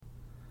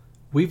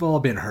We've all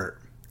been hurt.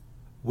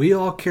 We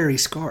all carry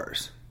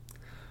scars.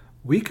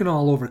 We can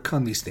all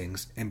overcome these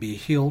things and be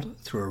healed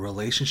through a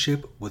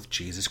relationship with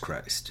Jesus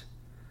Christ.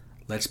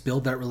 Let's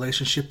build that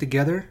relationship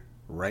together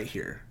right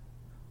here.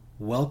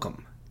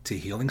 Welcome to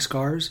Healing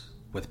Scars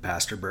with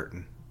Pastor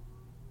Burton.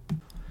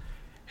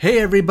 Hey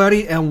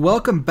everybody, and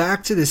welcome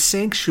back to the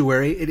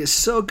Sanctuary. It is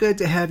so good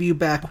to have you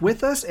back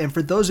with us, and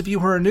for those of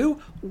you who are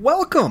new,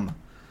 welcome!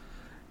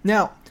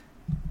 Now,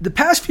 the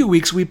past few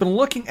weeks we've been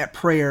looking at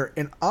prayer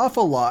an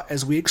awful lot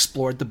as we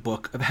explored the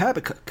book of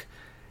Habakkuk.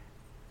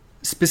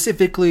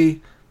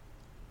 Specifically,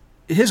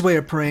 his way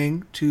of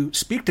praying to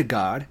speak to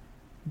God,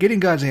 getting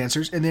God's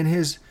answers, and then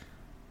his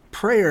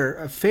prayer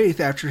of faith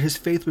after his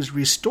faith was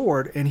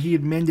restored and he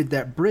had mended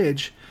that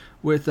bridge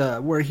with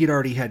where he'd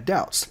already had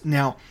doubts.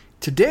 Now,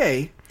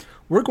 today,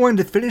 we're going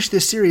to finish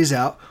this series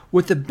out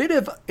with a bit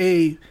of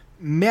a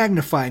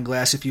magnifying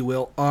glass, if you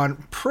will,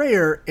 on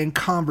prayer and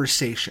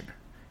conversation.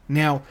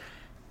 Now,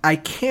 I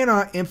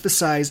cannot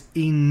emphasize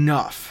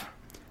enough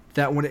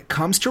that when it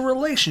comes to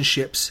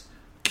relationships,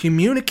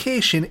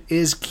 communication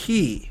is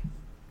key.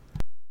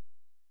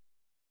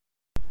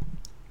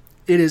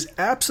 It is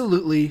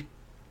absolutely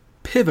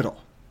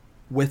pivotal.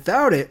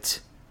 Without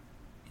it,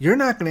 you're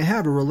not going to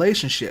have a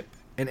relationship.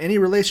 And any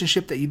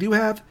relationship that you do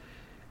have,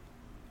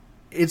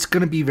 it's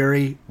going to be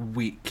very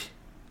weak.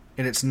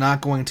 And it's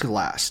not going to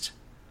last.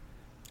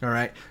 All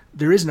right?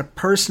 There isn't a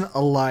person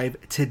alive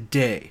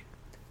today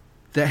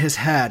that has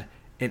had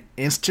an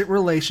instant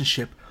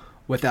relationship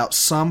without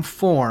some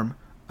form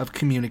of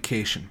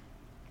communication.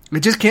 It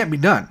just can't be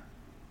done.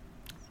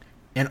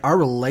 And our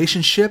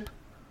relationship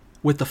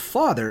with the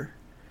Father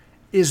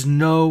is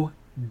no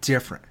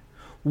different.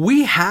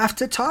 We have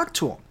to talk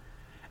to Him.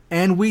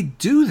 And we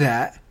do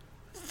that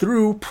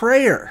through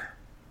prayer.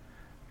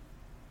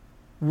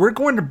 We're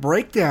going to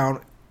break down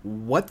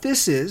what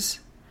this is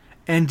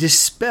and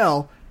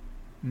dispel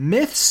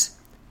myths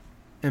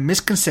and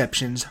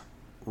misconceptions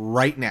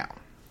right now.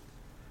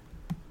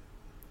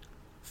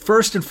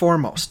 First and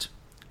foremost,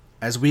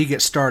 as we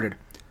get started,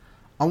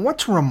 I want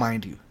to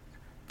remind you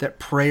that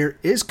prayer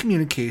is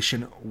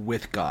communication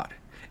with God.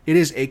 It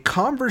is a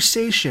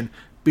conversation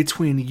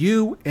between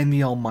you and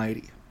the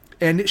Almighty,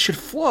 and it should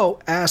flow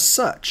as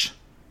such.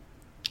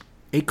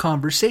 A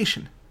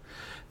conversation.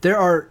 There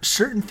are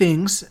certain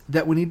things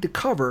that we need to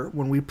cover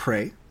when we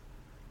pray,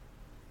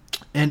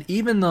 and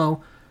even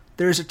though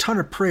there's a ton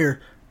of prayer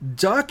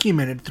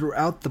documented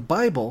throughout the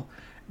Bible,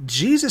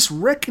 Jesus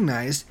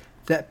recognized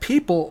that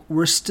people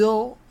were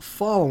still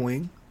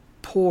following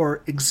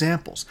poor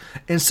examples.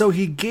 And so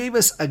he gave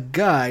us a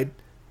guide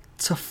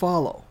to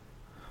follow.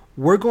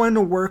 We're going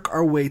to work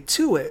our way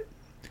to it.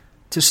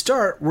 To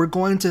start, we're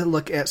going to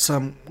look at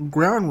some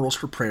ground rules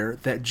for prayer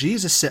that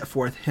Jesus set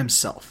forth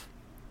himself.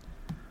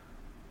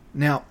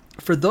 Now,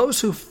 for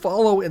those who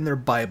follow in their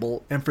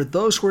Bible and for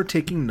those who are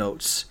taking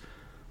notes,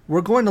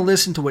 we're going to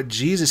listen to what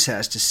Jesus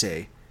has to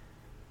say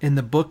in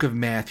the book of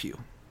Matthew,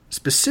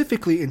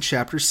 specifically in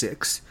chapter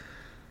 6.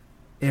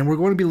 And we're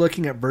going to be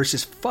looking at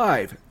verses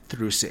 5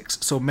 through 6.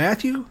 So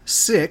Matthew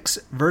 6,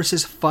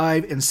 verses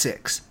 5 and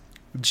 6.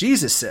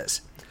 Jesus says,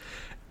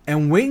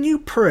 "And when you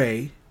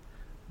pray,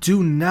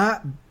 do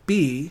not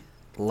be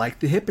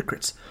like the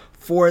hypocrites,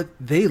 for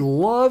they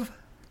love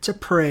to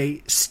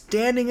pray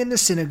standing in the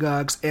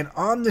synagogues and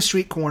on the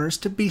street corners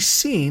to be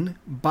seen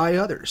by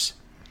others.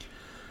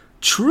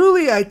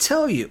 Truly I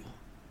tell you,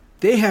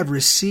 they have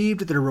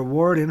received their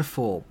reward in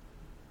full.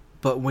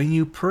 But when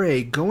you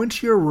pray, go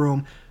into your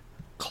room,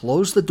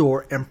 close the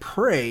door, and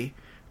pray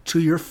to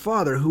your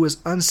Father who is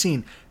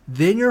unseen.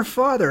 Then your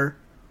Father,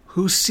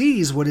 who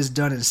sees what is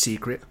done in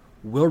secret,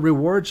 will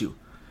reward you."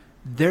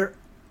 There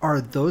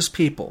are those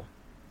people,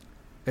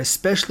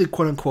 especially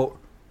quote-unquote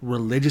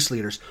religious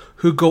leaders,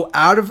 who go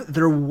out of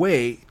their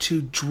way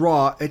to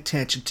draw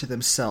attention to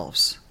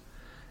themselves.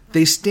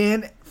 They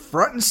stand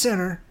front and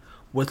center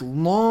with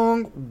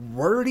long,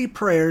 wordy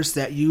prayers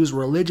that use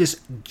religious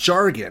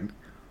jargon,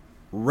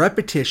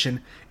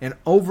 repetition, and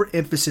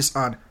overemphasis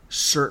on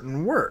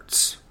certain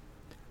words,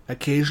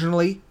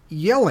 occasionally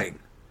yelling,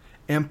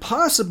 and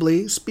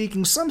possibly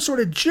speaking some sort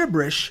of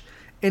gibberish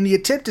in the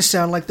attempt to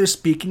sound like they're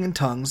speaking in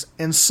tongues,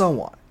 and so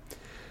on.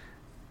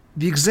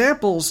 The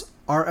examples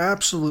are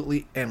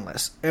absolutely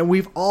endless, and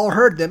we've all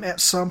heard them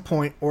at some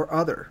point or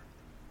other.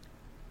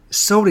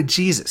 So did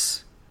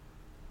Jesus.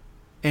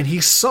 And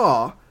he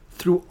saw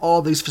through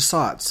all these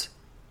facades.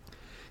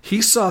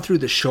 He saw through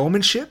the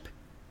showmanship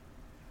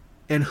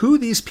and who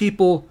these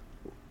people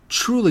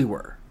truly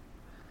were.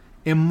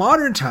 In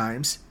modern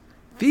times,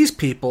 these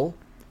people,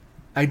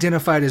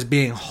 identified as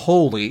being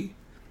holy,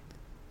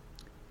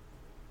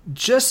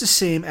 just the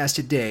same as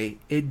today,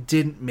 it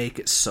didn't make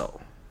it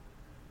so.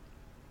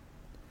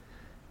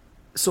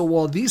 So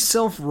while these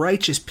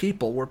self-righteous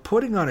people were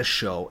putting on a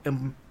show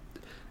and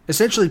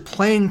essentially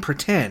playing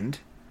pretend,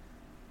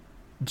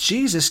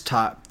 Jesus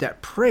taught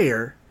that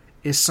prayer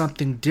is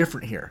something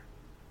different here.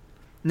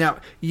 Now,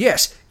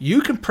 yes,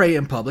 you can pray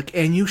in public,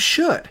 and you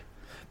should.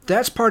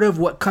 That's part of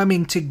what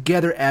coming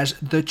together as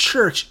the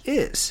church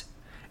is.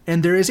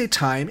 And there is a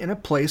time and a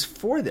place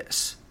for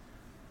this.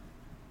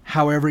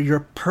 However, your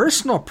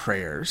personal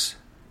prayers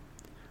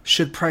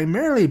should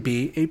primarily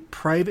be a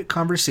private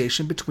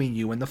conversation between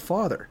you and the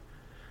Father.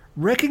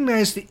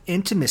 Recognize the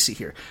intimacy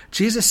here.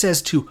 Jesus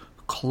says to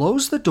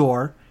close the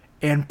door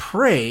and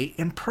pray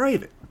in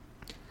private.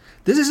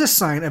 This is a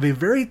sign of a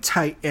very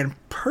tight and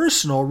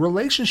personal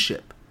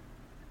relationship.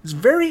 It's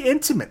very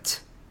intimate.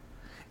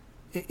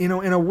 You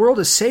know, in a world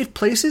of safe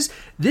places,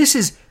 this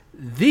is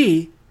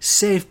the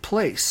safe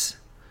place.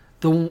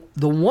 The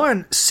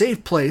one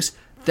safe place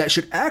that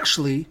should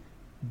actually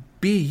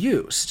be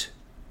used.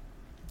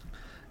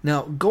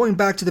 Now, going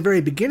back to the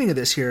very beginning of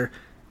this here,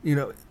 you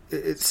know,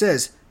 it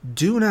says,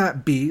 do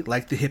not be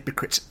like the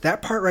hypocrites.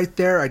 That part right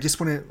there, I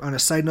just want to, on a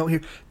side note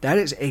here, that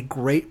is a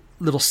great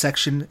little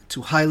section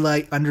to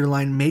highlight,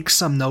 underline, make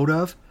some note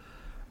of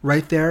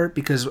right there,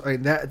 because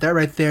that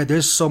right there,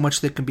 there's so much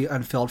that can be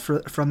unfilled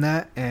from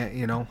that. And,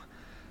 you know,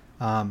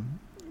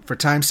 for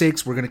time's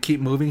sakes, we're going to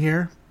keep moving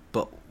here,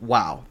 but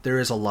wow, there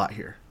is a lot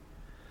here.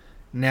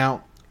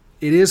 Now,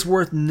 it is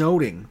worth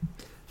noting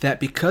that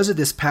because of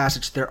this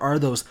passage, there are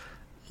those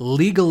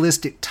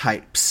legalistic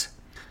types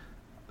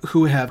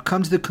who have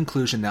come to the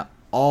conclusion that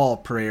all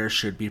prayers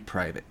should be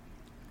private.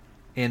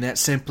 And that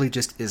simply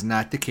just is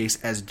not the case,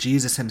 as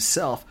Jesus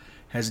himself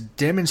has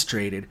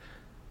demonstrated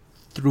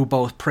through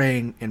both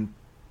praying in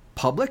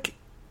public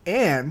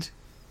and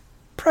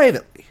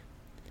privately.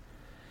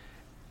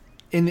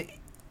 In the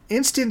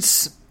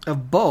instance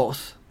of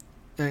both,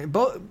 they're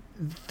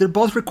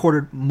both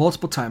recorded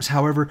multiple times.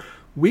 However,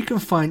 we can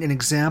find an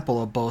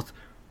example of both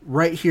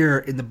right here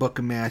in the book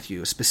of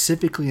Matthew,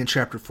 specifically in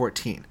chapter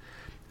 14.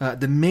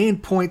 The main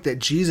point that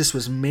Jesus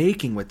was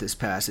making with this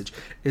passage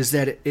is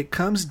that it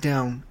comes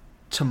down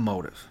to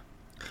motive.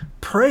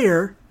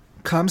 Prayer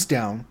comes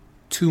down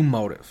to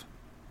motive.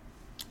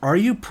 Are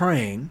you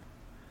praying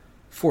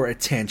for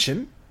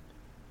attention,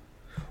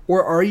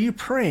 or are you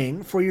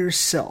praying for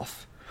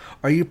yourself?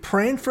 Are you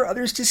praying for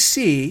others to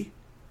see,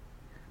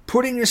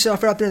 putting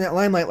yourself out there in that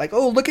limelight, like,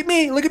 oh, look at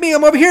me,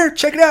 I'm over here,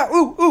 check it out,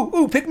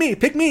 ooh, pick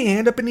me,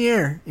 hand up in the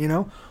air, you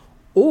know?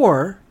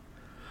 Or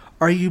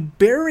are you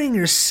burying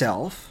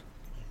yourself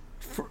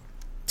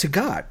to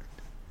God?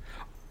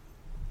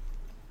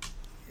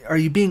 Are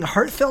you being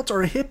heartfelt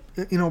or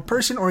a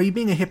person, or are you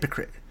being a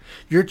hypocrite?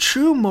 Your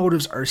true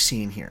motives are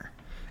seen here.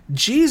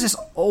 Jesus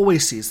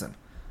always sees them.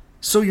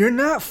 So you're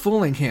not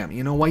fooling him.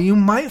 You know, while you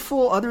might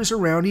fool others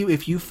around you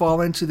if you fall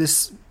into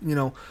this,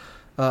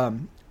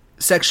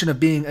 section of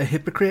being a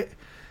hypocrite,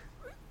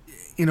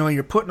 you know,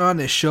 you're putting on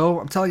this show,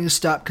 I'm telling you to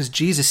stop, because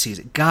Jesus sees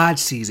it. God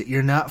sees it.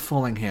 You're not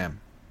fooling him.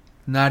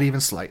 Not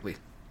even slightly.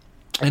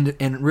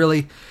 And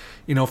really,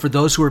 you know, for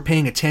those who are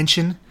paying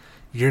attention,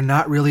 you're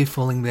not really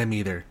fooling them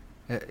either.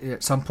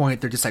 At some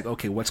point, they're just like,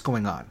 okay, what's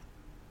going on?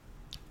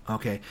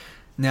 Okay.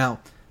 Now,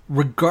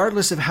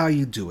 regardless of how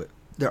you do it,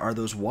 there are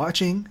those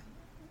watching,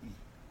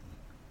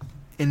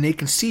 and they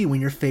can see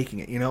when you're faking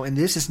it, you know? And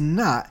this is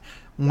not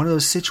one of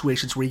those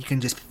situations where you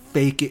can just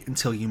fake it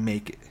until you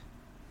make it.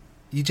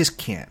 You just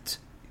can't.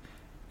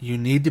 You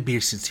need to be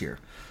sincere.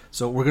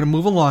 So we're going to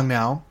move along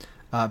now,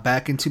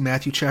 back into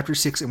Matthew chapter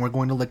 6, and we're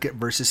going to look at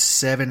verses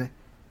 7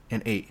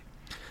 and 8.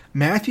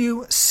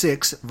 Matthew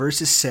 6,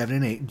 verses 7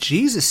 and 8,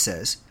 Jesus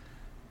says,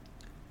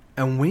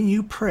 "And when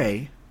you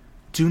pray,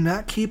 do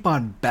not keep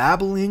on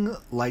babbling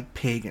like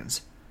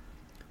pagans,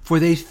 for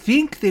they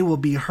think they will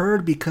be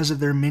heard because of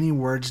their many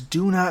words.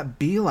 Do not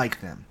be like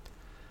them,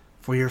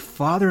 for your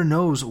Father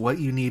knows what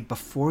you need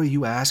before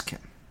you ask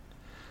him."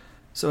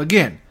 So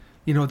again,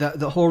 you know,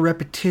 the whole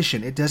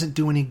repetition, it doesn't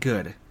do any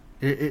good.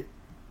 It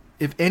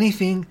if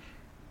anything,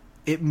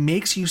 it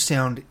makes you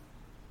sound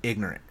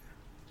ignorant.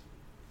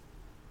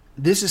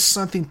 This is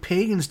something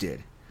pagans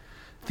did,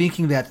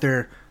 thinking that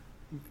they're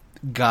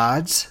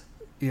gods.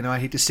 You know, I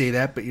hate to say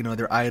that, but, you know,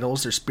 they're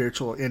idols, they're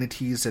spiritual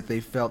entities that they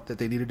felt that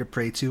they needed to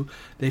pray to.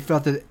 They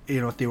felt that, you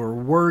know, if they were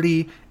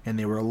wordy and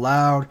they were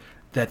loud,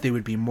 that they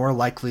would be more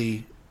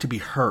likely to be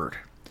heard.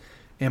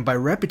 And by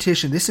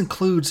repetition, this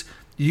includes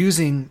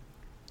using,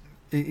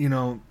 you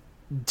know,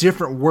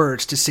 different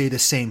words to say the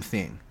same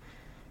thing.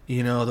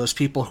 You know, those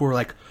people who are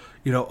like,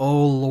 you know,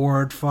 oh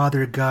Lord,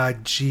 Father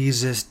God,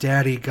 Jesus,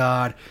 Daddy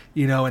God,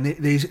 you know, and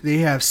they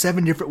have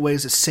 7 different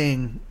ways of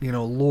saying, you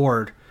know,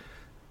 Lord,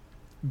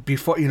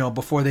 before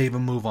they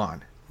even move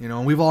on. You know,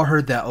 and we've all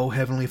heard that, oh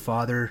Heavenly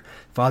Father,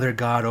 Father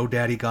God, oh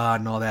Daddy God,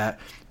 and all that.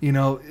 You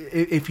know,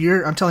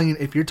 I'm telling you,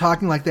 if you're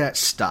talking like that,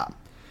 stop.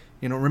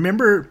 You know,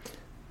 remember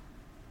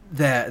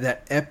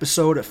that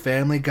episode of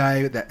Family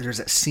Guy, that there's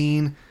that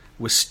scene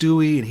with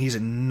Stewie, and he's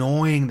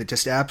annoying the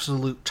just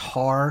absolute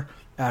tar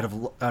out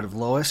of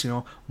Lois. You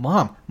know,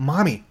 Mom,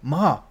 Mommy,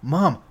 Ma,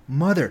 Mom,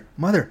 Mother,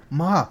 Mother,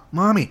 Ma,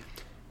 Mommy.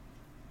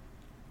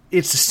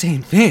 It's the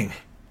same thing.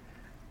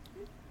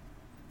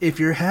 If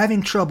you're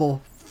having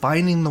trouble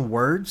finding the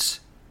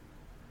words,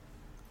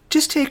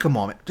 just take a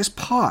moment. Just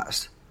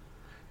pause.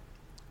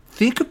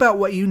 Think about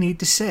what you need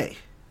to say.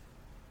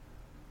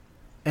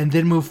 And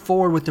then move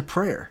forward with the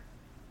prayer.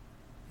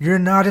 You're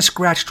not a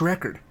scratched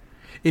record.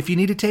 If you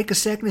need to take a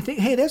second to think,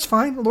 hey, that's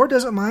fine. The Lord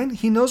doesn't mind.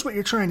 He knows what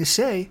you're trying to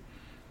say.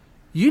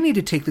 You need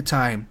to take the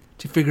time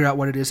to figure out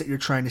what it is that you're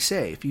trying to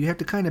say. If you have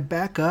to kind of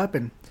back up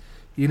and,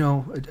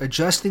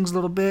 adjust things a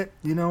little bit,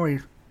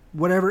 or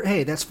whatever,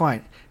 hey, that's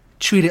fine.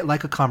 Treat it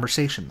like a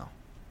conversation,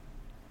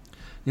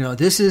 though.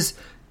 This is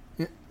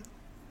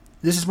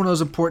one of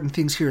those important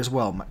things here as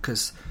well,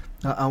 because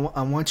I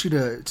want you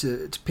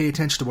to pay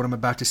attention to what I'm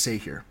about to say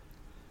here,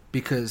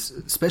 because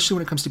especially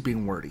when it comes to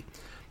being wordy,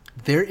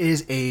 there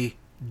is a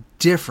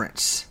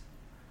difference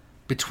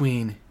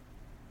between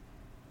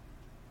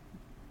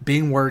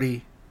being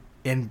wordy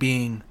and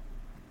being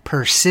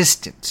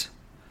persistent.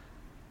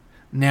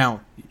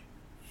 Now,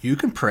 you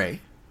can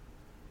pray,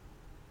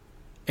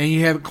 and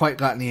you haven't quite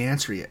gotten the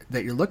answer yet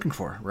that you're looking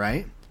for,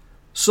 right?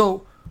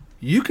 So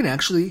you can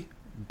actually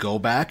go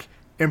back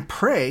and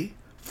pray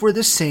for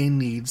the same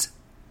needs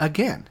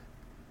again.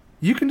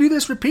 You can do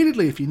this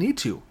repeatedly if you need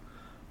to.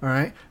 All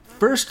right.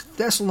 1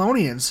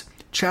 Thessalonians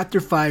chapter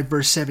 5,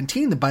 verse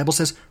 17, the Bible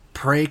says,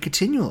 pray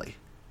continually.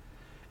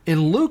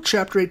 In Luke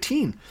chapter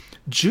 18,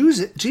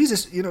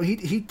 Jesus,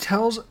 he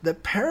tells the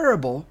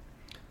parable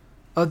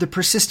of the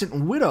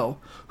persistent widow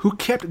who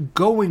kept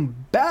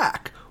going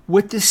back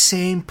with the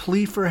same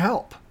plea for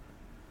help.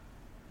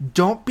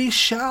 Don't be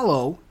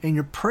shallow in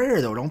your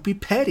prayer, though. Don't be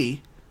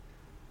petty.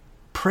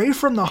 Pray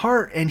from the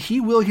heart, and he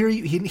will hear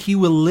you. He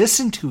will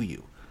listen to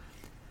you.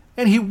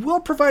 And he will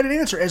provide an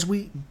answer, as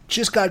we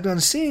just got done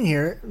seeing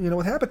here,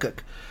 with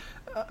Habakkuk.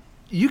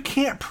 You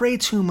can't pray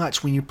too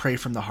much when you pray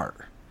from the heart.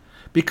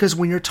 Because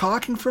when you're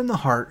talking from the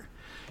heart,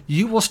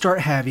 you will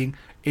start having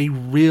a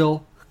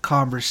real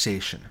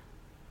conversation.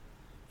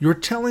 You're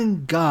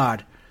telling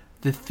God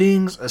the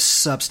things of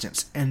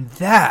substance. And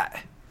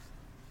that,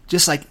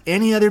 just like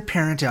any other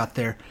parent out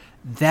there,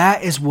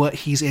 that is what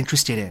he's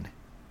interested in.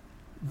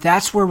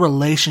 That's where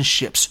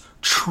relationships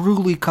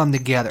truly come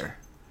together.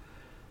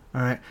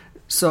 All right.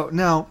 So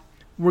now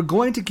we're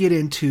going to get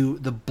into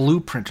the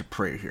blueprint of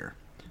prayer here.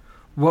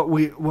 What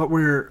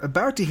we're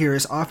about to hear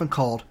is often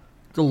called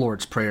the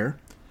Lord's Prayer.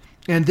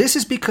 And this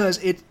is because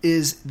it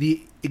is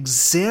the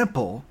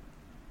example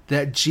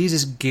that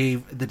Jesus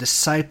gave the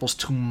disciples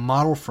to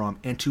model from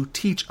and to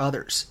teach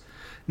others.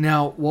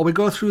 Now, while we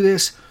go through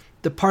this,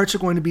 the parts are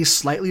going to be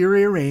slightly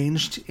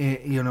rearranged,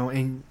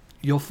 and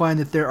you'll find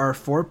that there are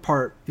four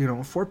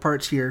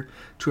parts here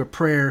to a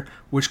prayer,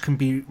 which can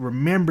be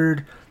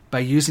remembered by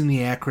using the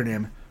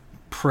acronym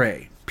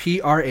PRAY.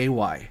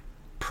 P-R-A-Y.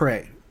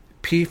 Pray.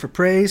 P for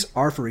praise,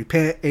 R for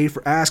repent, A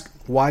for ask,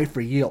 Y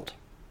for yield.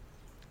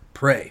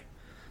 Pray.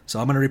 So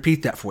I'm going to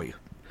repeat that for you.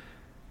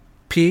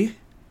 P,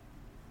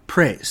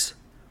 praise.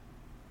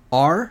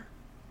 R,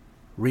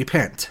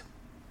 repent.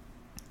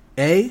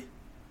 A,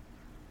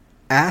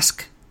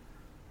 ask.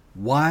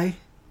 Y,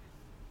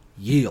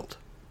 yield.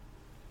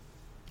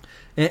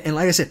 And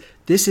like I said,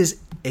 this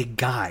is a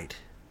guide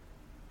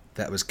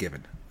that was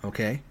given,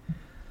 okay?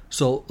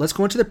 So let's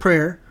go into the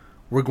prayer.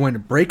 We're going to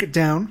break it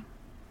down,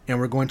 and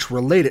we're going to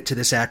relate it to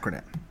this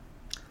acronym.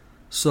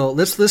 So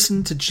let's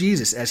listen to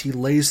Jesus as he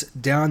lays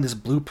down this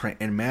blueprint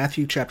in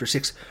Matthew chapter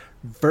 6,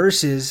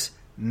 verses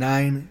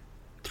 9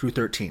 through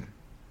 13.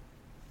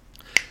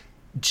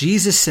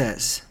 Jesus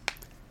says,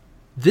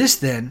 "This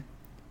then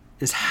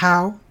is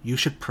how you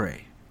should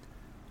pray.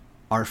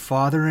 Our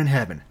Father in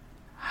heaven,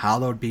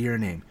 hallowed be your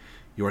name.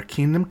 Your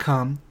kingdom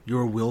come,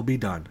 your will be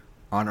done,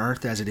 on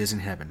earth as it is in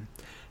heaven.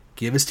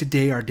 Give us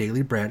today our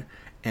daily bread,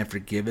 and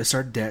forgive us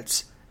our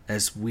debts,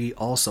 as we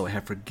also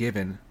have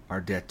forgiven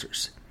our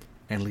debtors.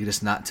 And lead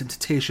us not into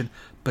temptation,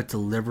 but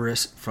deliver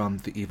us from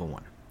the evil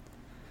one."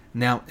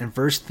 Now, in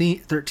verse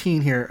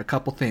 13 here, a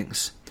couple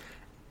things.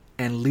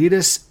 And lead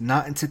us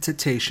not into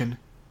temptation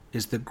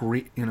is the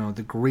Greek,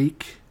 the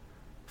Greek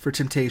for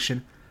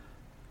temptation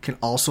can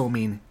also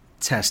mean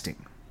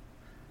testing.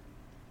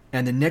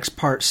 And the next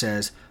part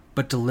says,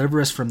 but deliver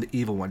us from the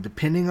evil one.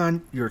 Depending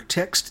on your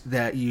text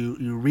that you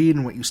read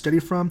and what you study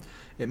from,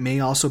 it may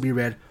also be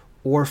read,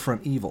 or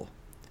from evil.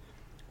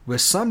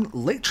 With some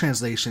late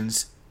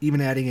translations, even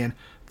adding in,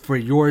 for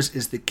yours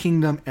is the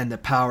kingdom and the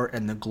power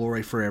and the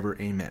glory forever.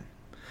 Amen.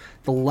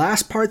 The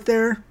last part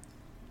there,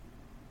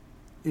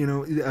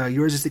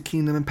 yours is the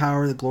kingdom and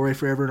power, the glory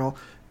forever and all,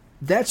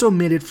 that's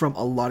omitted from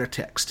a lot of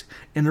text.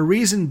 And the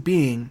reason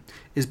being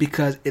is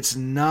because it's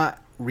not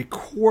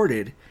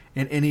recorded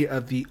in any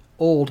of the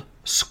old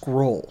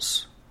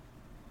scrolls.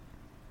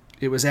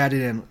 It was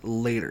added in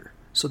later.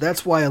 So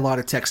that's why a lot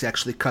of texts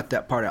actually cut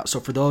that part out. So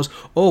for those,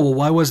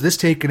 why was this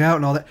taken out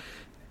and all that?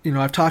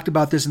 I've talked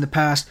about this in the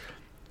past.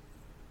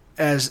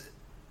 As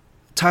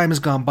time has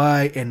gone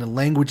by and the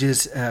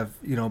languages have,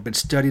 been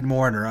studied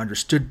more and are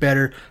understood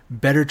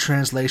better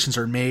translations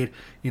are made,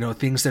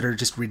 things that are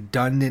just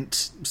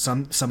redundant.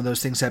 Some of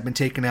those things have been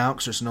taken out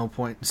because there's no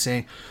point in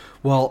saying,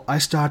 well, I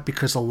stopped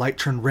because the light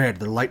turned red.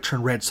 The light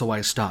turned red, so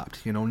I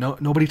stopped.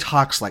 Nobody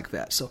talks like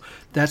that. So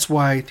that's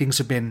why things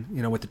have been,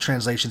 with the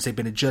translations, they've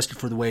been adjusted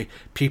for the way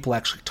people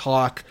actually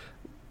talk,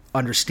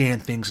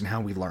 understand things, and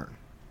how we learn.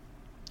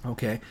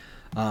 Okay?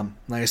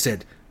 Like I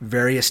said,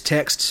 various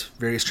texts,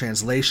 various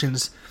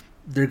translations,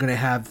 they're going to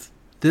have,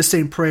 this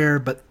same prayer,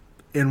 but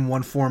in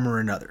one form or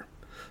another.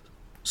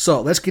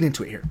 So let's get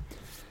into it here.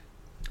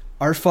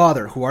 Our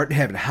Father, who art in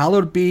heaven,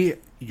 hallowed be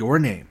your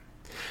name.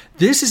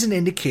 This is an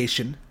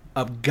indication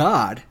of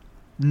God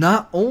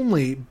not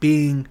only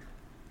being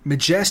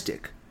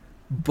majestic,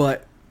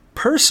 but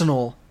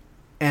personal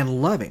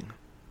and loving.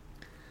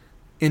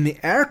 In the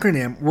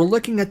acronym, we're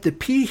looking at the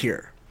P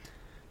here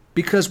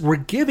because we're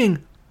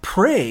giving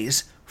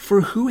praise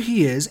for who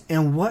he is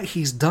and what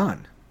he's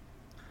done.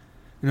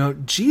 You know,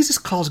 Jesus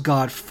calls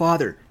God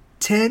Father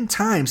 10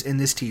 times in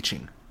this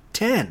teaching.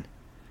 10.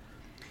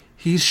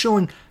 He's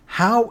showing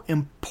how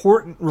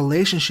important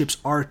relationships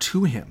are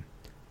to him.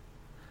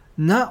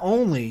 Not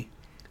only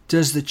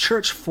does the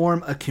church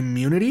form a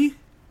community,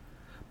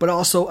 but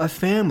also a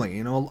family.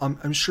 You know,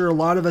 I'm sure a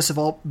lot of us have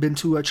all been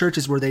to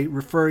churches where they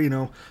refer,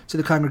 to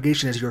the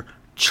congregation as your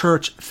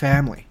church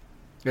family.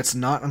 That's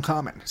not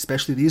uncommon,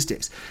 especially these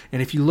days.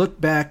 And if you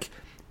look back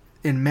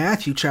in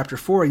Matthew chapter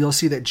 4, you'll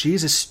see that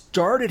Jesus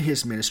started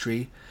his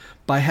ministry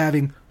by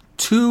having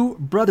 2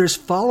 brothers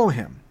follow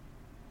him.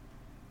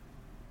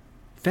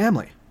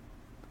 Family.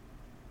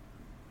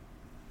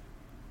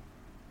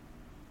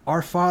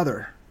 Our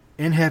Father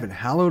in heaven,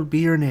 hallowed be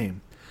your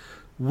name.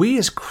 We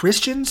as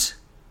Christians,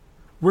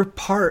 we're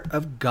part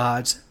of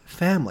God's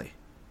family.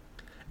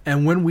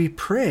 And when we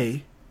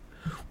pray,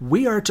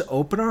 we are to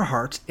open our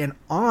hearts and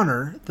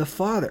honor the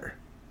Father.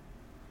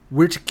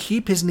 We're to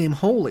keep his name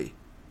holy.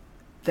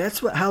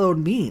 That's what hallowed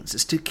means,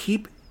 is to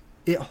keep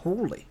it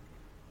holy.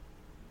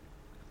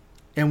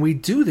 And we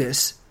do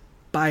this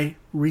by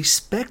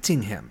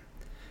respecting him.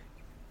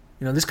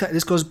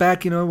 This goes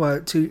back, to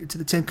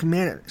the Ten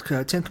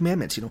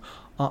Commandments.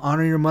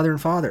 Honor your mother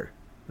and father.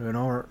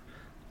 Or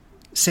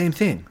same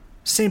thing,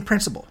 same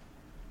principle.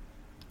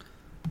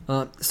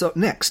 So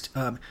next,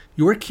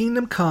 your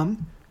kingdom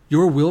come,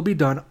 your will be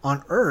done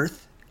on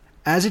earth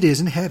as it is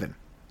in heaven.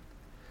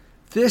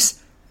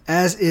 This,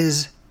 as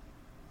is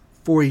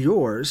for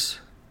yours,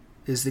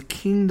 is the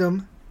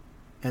kingdom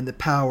and the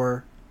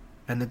power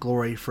and the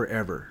glory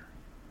forever.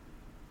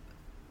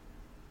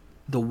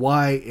 The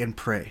why in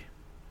pray.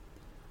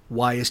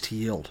 Why is to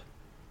yield.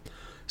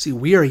 See,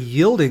 we are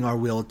yielding our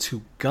will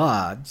to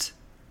God's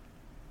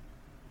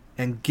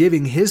and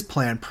giving his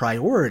plan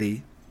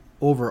priority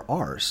over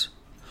ours.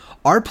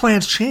 Our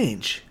plans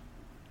change.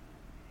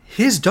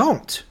 His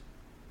don't.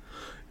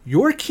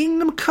 Your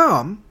kingdom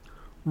come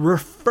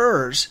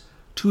refers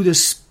to the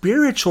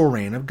spiritual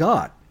reign of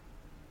God.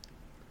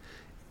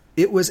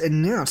 It was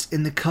announced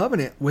in the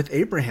covenant with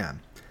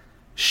Abraham,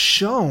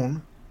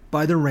 shown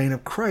by the reign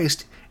of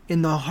Christ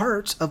in the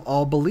hearts of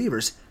all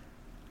believers,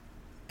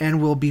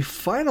 and will be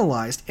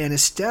finalized and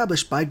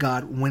established by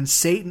God when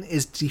Satan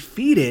is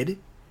defeated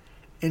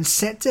and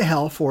sent to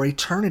hell for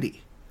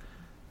eternity.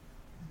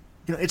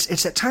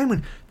 It's that time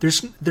when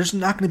there's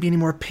not going to be any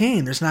more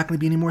pain. There's not going to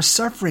be any more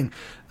suffering.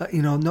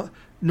 No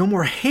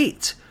more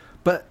hate,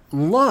 but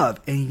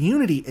love and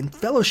unity and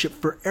fellowship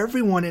for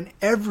everyone and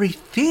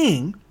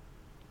everything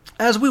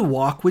as we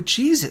walk with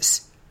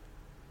Jesus.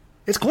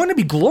 It's going to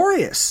be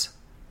glorious.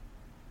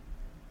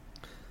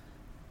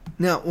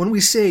 Now, when we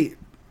say,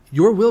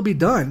 your will be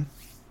done,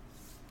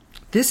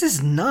 this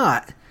is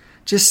not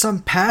just some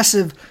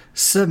passive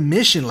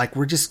submission like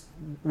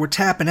we're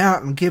tapping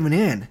out and giving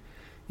in,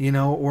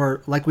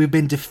 or like we've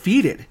been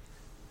defeated.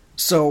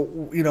 So,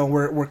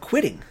 we're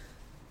quitting.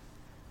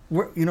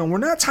 We're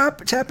not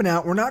tapping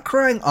out. We're not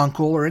crying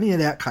uncle or any of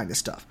that kind of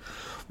stuff.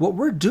 What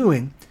we're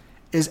doing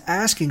is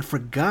asking for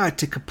God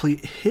to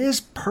complete his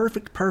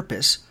perfect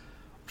purpose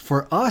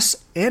for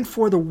us and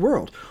for the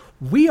world.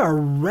 We are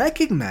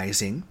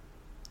recognizing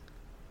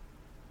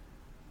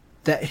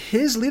that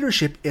his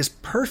leadership is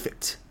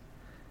perfect,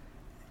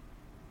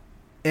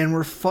 and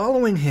we're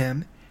following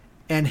him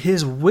and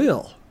his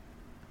will.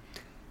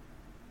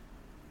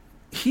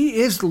 He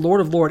is the Lord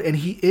of Lords, and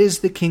he is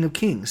the King of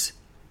Kings,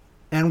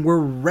 and we're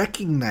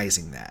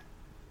recognizing that.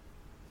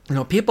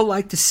 People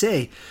like to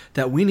say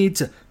that we need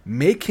to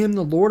make him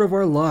the Lord of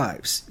our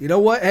lives. You know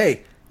what?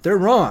 Hey, they're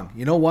wrong.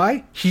 You know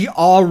why? He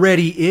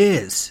already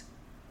is.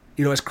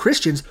 As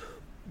Christians,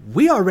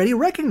 we already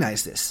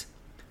recognize this.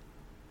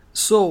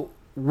 So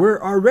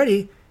we're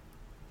already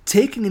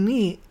taking a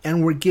knee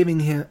and we're giving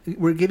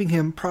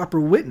him proper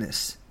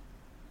witness.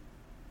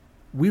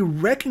 We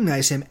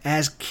recognize him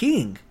as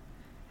king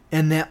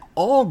and that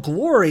all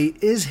glory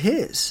is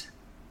his.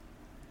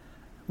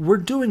 We're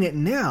doing it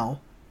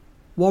now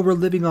while we're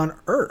living on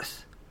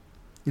earth,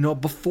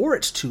 before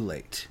it's too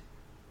late.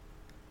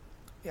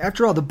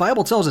 After all, the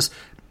Bible tells us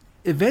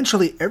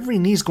eventually every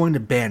knee is going to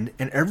bend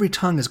and every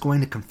tongue is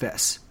going to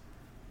confess.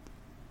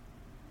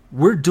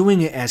 We're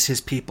doing it as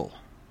his people,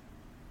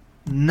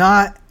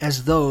 not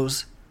as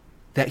those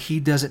that he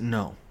doesn't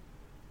know.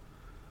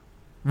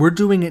 We're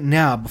doing it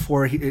now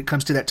before it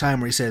comes to that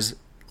time where he says,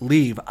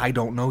 leave, I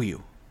don't know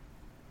you.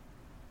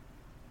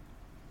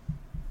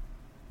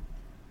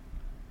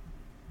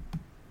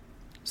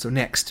 So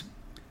next,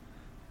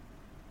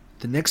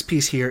 the next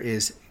piece here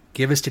is,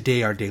 give us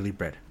today our daily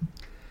bread.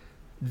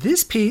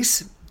 This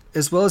piece,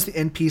 as well as the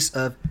end piece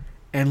of,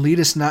 and lead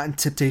us not in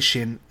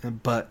temptation,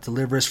 but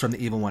deliver us from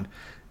the evil one.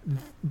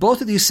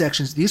 Both of these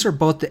sections, these are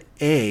both the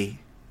A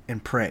in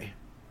pray.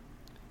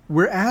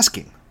 We're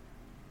asking.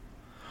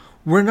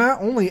 We're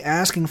not only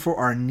asking for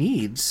our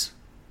needs,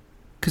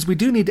 because we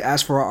do need to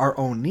ask for our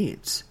own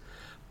needs.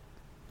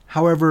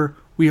 However,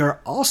 we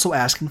are also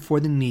asking for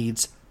the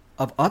needs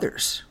of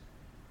others.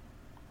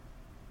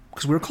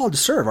 Because we're called to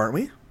serve, aren't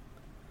we?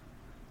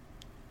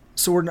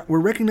 So we're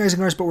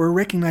recognizing ours, but we're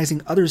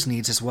recognizing others'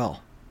 needs as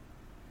well.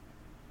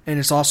 And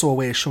it's also a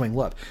way of showing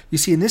love. You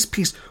see, in this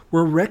piece,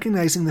 we're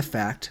recognizing the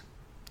fact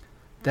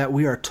that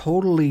we are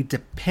totally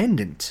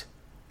dependent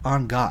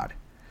on God,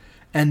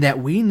 and that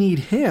we need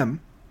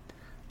Him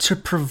to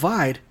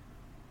provide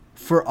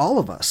for all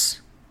of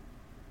us,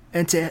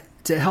 and to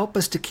help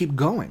us to keep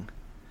going.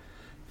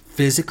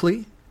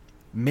 Physically,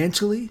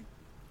 mentally,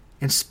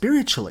 and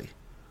spiritually.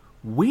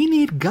 We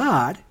need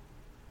God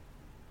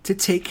to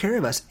take care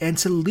of us and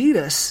to lead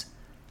us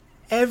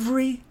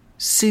every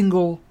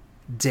single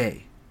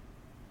day.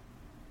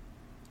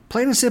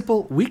 Plain and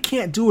simple, we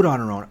can't do it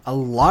on our own. A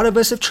lot of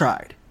us have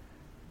tried.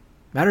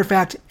 Matter of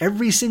fact,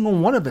 every single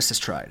one of us has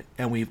tried,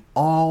 and we've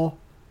all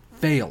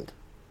failed.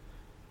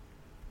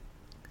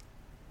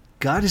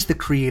 God is the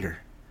creator,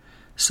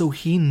 so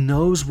He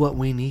knows what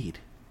we need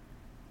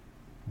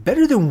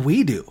better than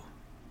we do.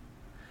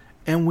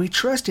 And we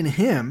trust in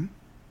Him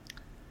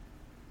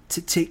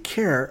to take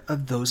care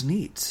of those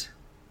needs.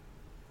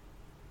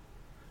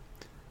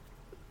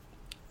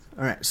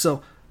 All right,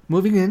 so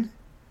moving in,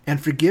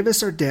 and forgive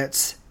us our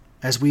debts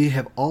as we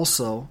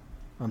also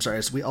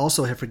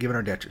have forgiven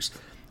our debtors.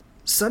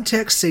 Some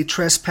texts say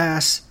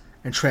trespass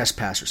and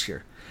trespassers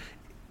here.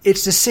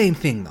 It's the same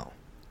thing though.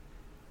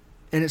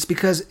 And it's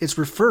because it's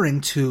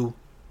referring to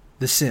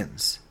the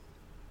sins.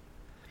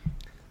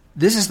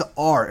 This is the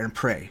R in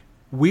pray.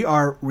 We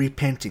are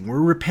repenting.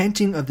 We're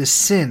repenting of the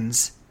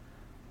sins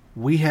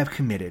we have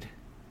committed.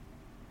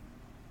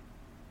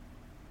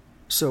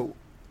 So,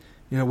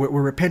 we're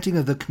repenting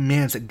of the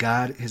commands that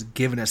God has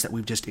given us that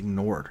we've just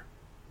ignored.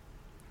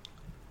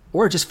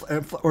 Or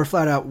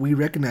flat out, we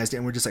recognized it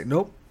and we're just like,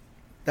 nope,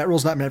 that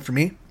rule's not meant for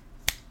me.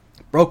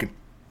 Broken.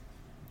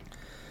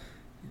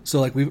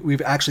 So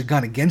we've actually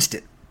gone against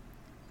it.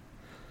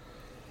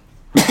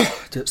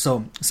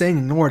 So saying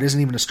ignored isn't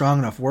even a strong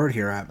enough word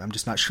here. I'm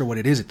just not sure what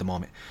it is at the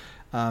moment.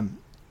 And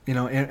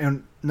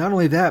not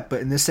only that, but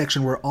in this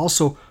section, we're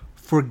also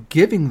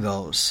forgiving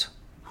those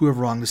who have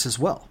wronged us as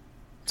well.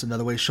 It's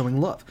another way of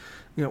showing love.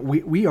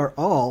 We are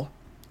all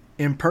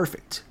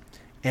imperfect.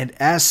 And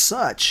as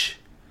such,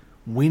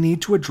 we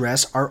need to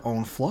address our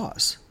own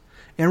flaws.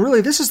 And really,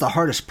 this is the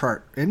hardest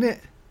part, isn't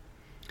it?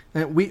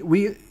 And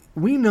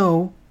we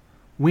know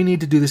we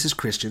need to do this as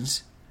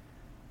Christians.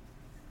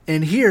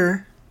 And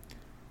here,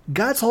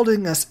 God's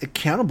holding us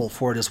accountable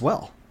for it as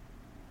well.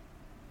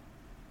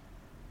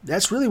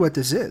 That's really what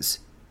this is.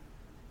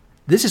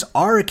 This is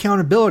our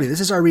accountability. This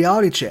is our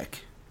reality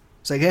check.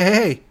 It's like,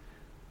 hey,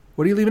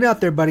 what are you leaving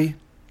out there, buddy?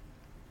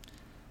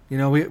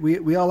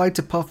 We all like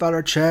to puff out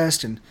our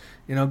chest and,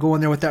 go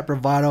in there with that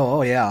bravado.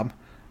 Oh, yeah,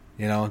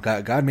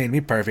 God made me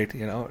perfect.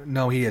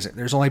 No, He isn't.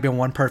 There's only been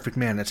one perfect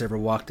man that's ever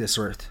walked this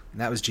earth, and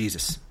that was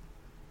Jesus.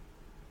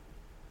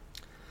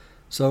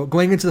 So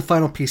going into the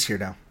final piece here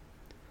now.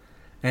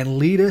 And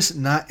lead us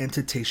not in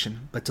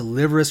temptation, but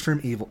deliver us from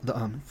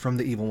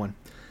the evil one.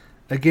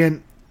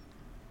 Again,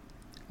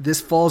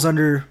 this falls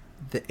under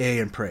the A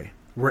in pray.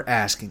 We're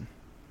asking.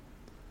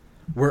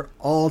 We're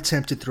all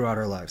tempted throughout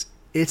our lives.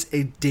 It's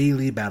a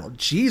daily battle.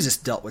 Jesus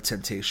dealt with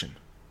temptation.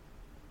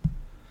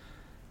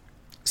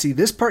 See,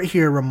 this part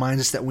here reminds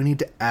us that we need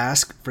to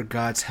ask for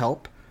God's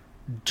help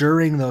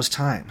during those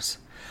times.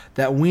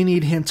 That we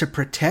need Him to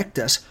protect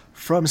us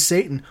from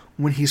Satan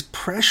when he's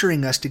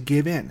pressuring us to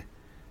give in.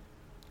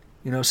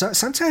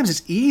 Sometimes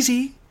it's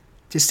easy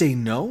to say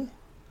no.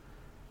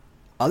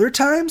 Other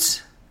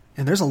times,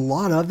 and there's a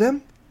lot of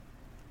them,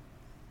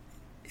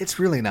 it's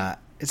really not.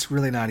 It's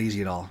really not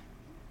easy at all.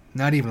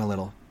 Not even a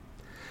little.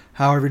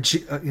 However,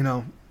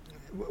 when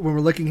we're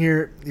looking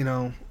here,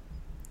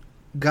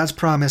 God's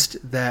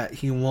promised that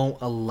He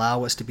won't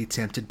allow us to be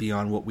tempted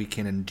beyond what we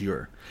can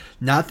endure.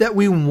 Not that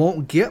we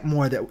won't get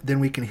more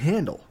than we can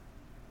handle,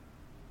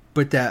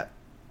 but that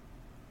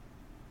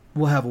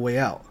we'll have a way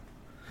out.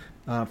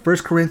 1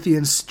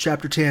 Corinthians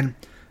chapter 10,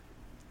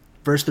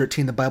 verse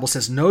 13, the Bible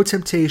says, "No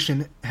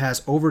temptation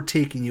has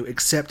overtaken you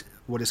except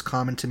what is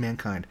common to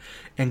mankind.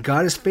 And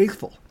God is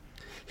faithful.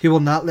 He will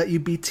not let you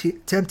be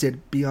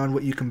tempted beyond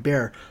what you can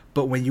bear.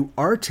 But when you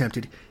are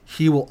tempted,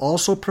 He will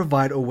also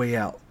provide a way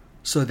out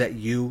so that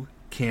you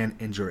can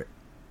endure it."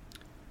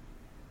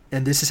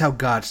 And this is how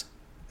God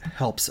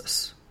helps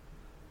us.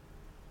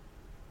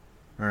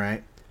 All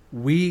right?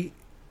 We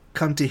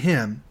come to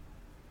Him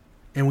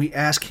and we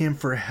ask Him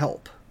for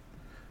help,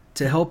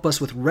 to help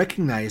us with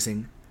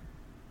recognizing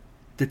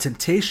the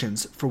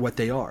temptations for what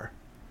they are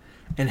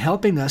and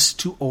helping us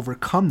to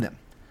overcome them.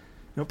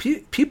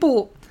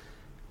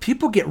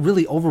 People get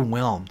really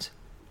overwhelmed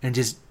and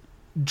just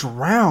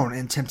drown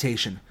in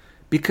temptation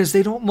because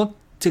they don't look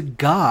to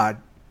God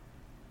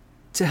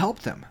to help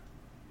them.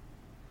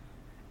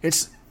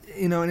 It's,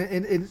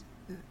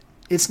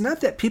 it's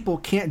not that people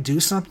can't do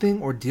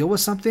something or deal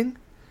with something.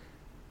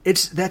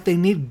 It's that they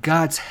need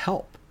God's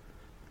help.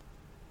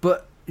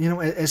 But,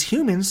 as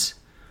humans,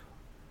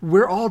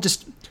 we're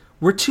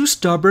too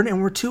stubborn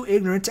and we're too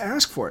ignorant to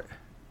ask for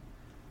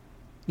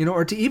it.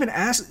 Or to even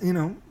ask,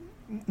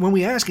 when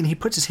we ask and he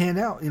puts his hand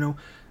out,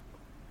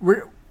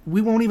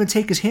 we won't even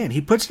take his hand.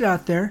 He puts it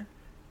out there.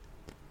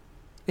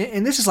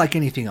 And this is like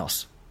anything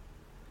else.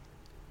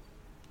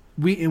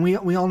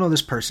 We all know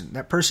this person,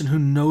 that person who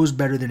knows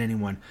better than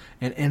anyone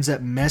and ends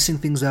up messing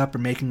things up or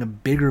making a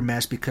bigger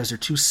mess because they're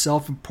too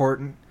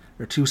self-important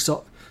or too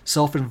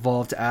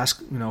self-involved to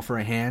ask, for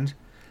a hand.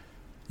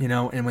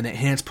 And when that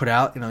hand's put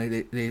out,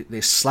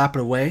 they slap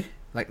it away.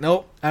 Like,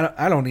 nope,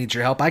 I don't need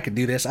your help. I can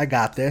do this. I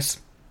got this.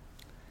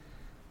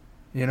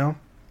 We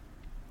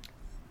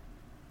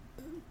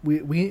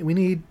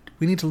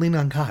need to lean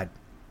on God.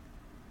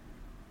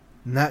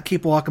 Not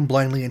keep walking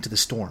blindly into the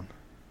storm.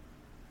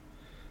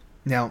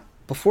 Now,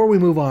 before we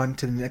move on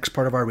to the next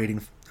part of our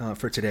reading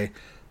for today,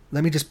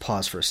 let me just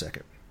pause for a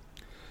second.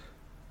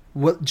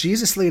 What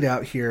Jesus laid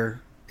out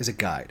here is a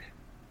guide.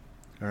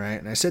 All right?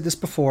 And I said this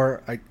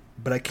before,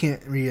 but I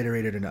can't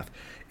reiterate it enough.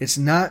 It's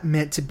not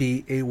meant to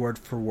be a word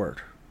for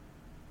word.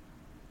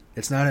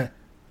 It's not a,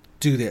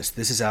 do this.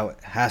 This is how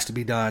it has to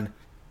be done.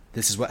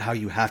 This is how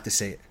you have to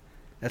say it.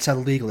 That's how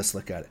the legalists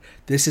look at it.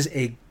 This is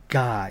a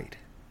guide.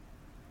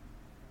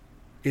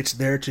 It's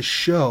there to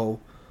show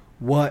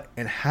what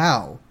and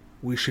how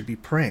we should be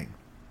praying.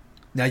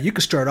 Now, you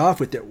can start off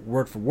with it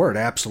word for word.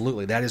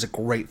 Absolutely. That is a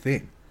great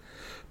thing.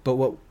 But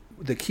what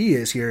the key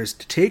is here is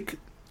to take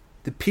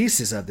the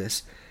pieces of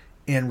this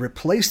and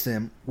replace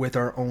them with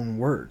our own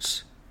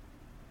words,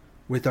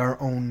 with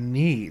our own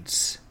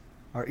needs,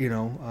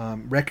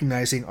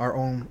 recognizing our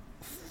own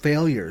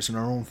failures and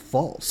our own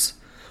faults.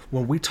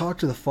 When we talk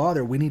to the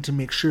Father, we need to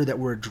make sure that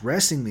we're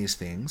addressing these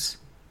things.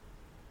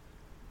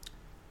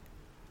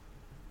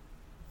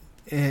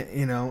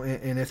 And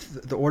if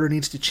the order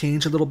needs to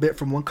change a little bit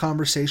from one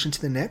conversation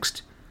to the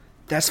next,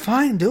 that's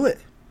fine. Do it.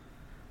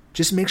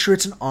 Just make sure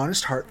it's an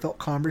honest, heartfelt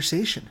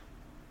conversation.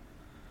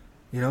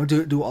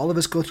 Do all of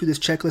us go through this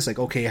checklist? Like,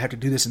 okay, I have to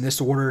do this in this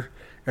order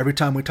every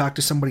time we talk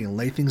to somebody and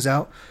lay things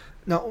out.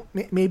 Now,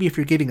 maybe if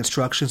you're giving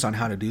instructions on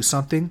how to do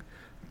something,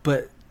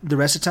 but the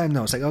rest of the time,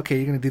 no. It's like, okay,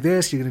 you're going to do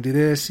this, you're going to do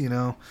this,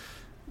 and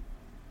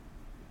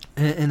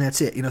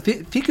that's it.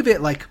 Think of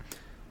it like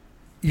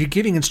you're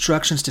giving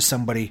instructions to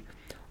somebody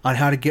on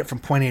how to get from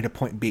point A to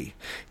point B.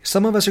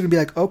 Some of us are going to be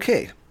like,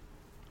 okay,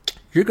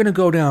 you're going to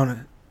go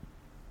down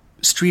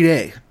street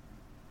A,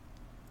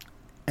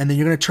 and then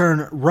you're going to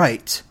turn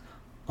right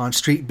on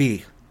street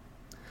B.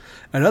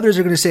 And others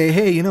are going to say,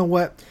 hey, you know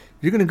what?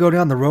 You're going to go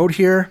down the road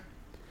here,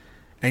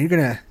 and you're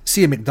going to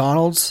see a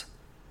McDonald's.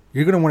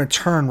 You're going to want to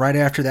turn right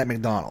after that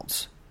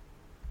McDonald's.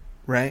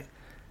 Right?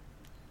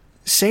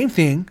 Same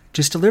thing,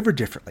 just delivered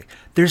differently.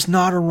 There's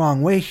not a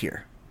wrong way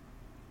here.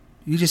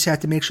 You just have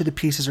to make sure the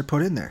pieces are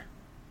put in there.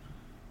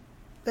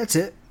 That's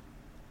it.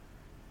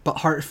 But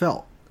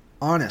heartfelt.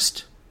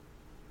 Honest.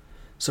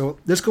 So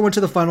let's go into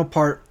the final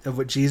part of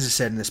what Jesus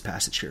said in this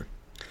passage here.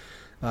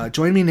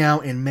 Join me now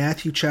in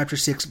Matthew chapter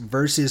 6,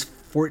 verses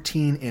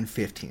 14 and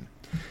 15.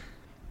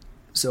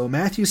 So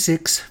Matthew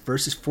 6,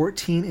 verses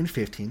 14 and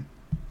 15,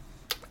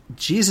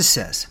 Jesus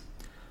says,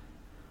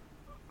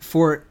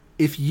 "For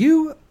if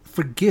you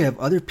forgive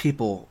other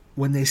people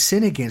when they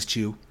sin against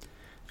you,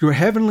 your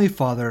heavenly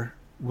Father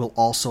will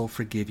also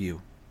forgive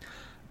you.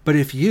 But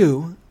if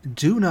you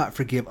do not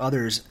forgive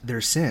others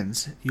their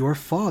sins, your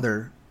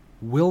Father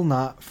will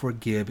not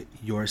forgive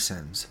your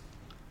sins."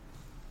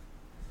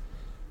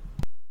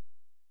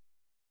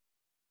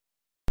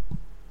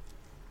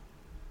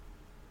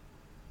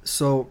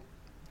 So,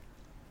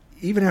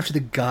 even after the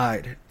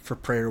guide for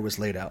prayer was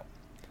laid out,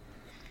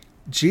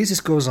 Jesus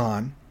goes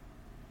on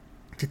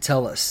to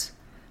tell us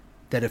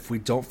that if we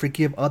don't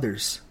forgive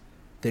others,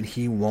 then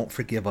he won't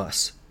forgive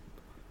us.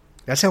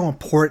 That's how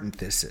important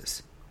this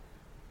is.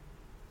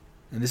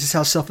 And this is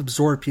how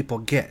self-absorbed people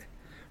get.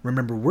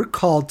 Remember, we're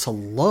called to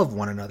love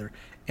one another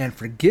and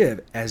forgive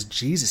as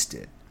Jesus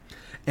did.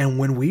 And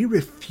when we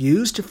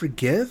refuse to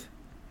forgive,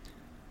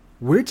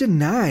 we're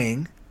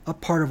denying a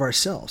part of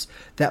ourselves.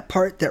 That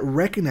part that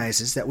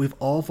recognizes that we've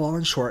all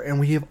fallen short and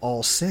we have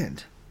all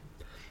sinned.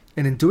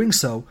 And in doing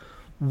so,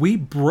 we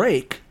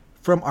break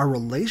from our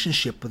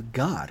relationship with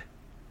God.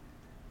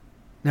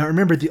 Now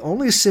remember, the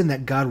only sin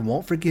that God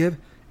won't forgive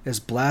is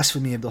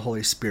blasphemy of the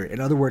Holy Spirit. In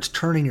other words,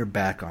 turning your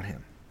back on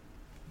him.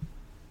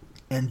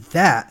 And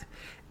that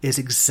is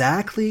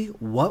exactly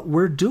what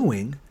we're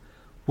doing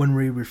when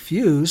we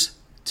refuse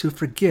to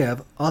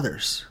forgive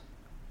others.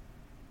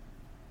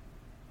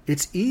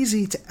 It's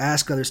easy to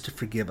ask others to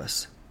forgive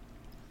us,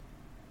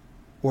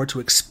 or to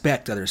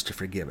expect others to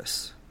forgive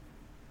us.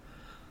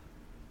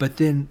 But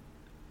then,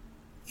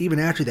 even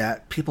after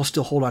that, people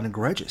still hold on to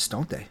grudges,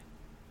 don't they?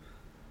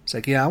 It's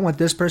like, yeah, I want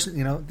this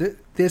person,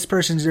 this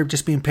person's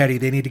just being petty.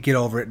 They need to get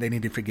over it. They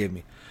need to forgive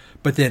me.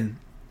 But then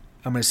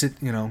I'm going to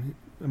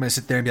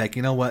sit there and be like,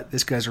 you know what?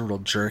 This guy's a real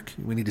jerk.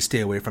 We need to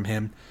stay away from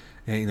him.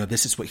 And,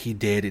 this is what he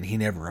did, and he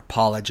never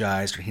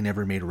apologized, or he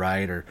never made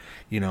right, or,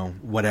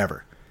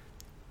 whatever.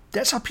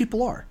 That's how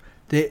people are.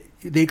 They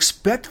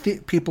expect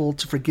people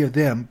to forgive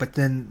them, but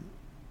then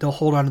they'll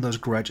hold on to those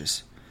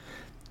grudges.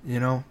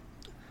 And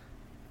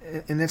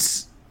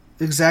that's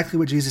exactly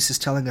what Jesus is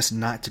telling us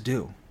not to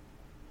do.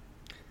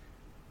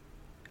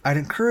 I'd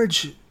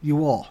encourage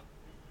you all,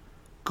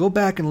 go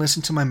back and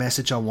listen to my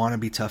message on Wanna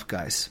Be Tough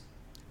Guys.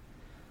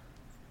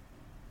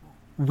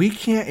 We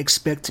can't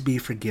expect to be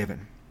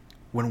forgiven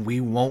when we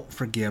won't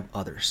forgive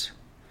others.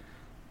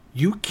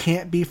 You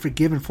can't be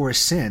forgiven for a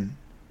sin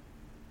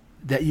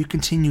that you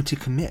continue to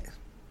commit.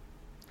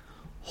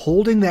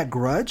 Holding that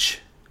grudge,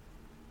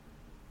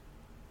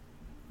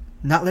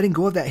 not letting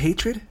go of that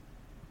hatred,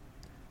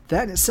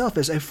 that in itself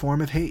is a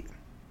form of hate.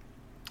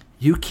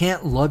 You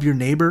can't love your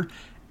neighbor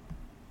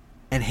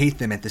and hate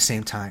them at the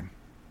same time.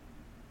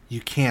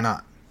 You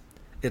cannot.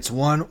 It's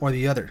one or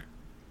the other.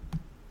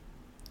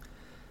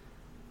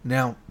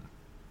 Now,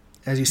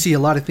 as you see, a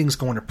lot of things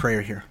go into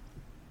prayer here.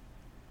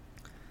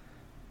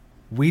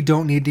 We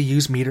don't need to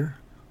use meter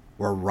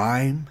or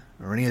rhyme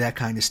or any of that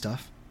kind of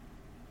stuff.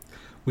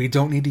 We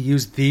don't need to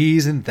use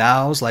these and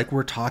thous like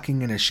we're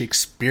talking in a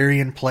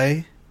Shakespearean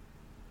play.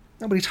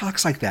 Nobody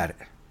talks like that.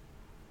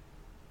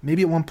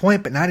 Maybe at one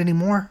point, but not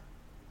anymore.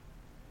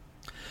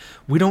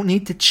 We don't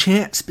need to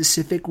chant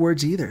specific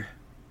words either.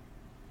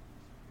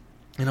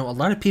 A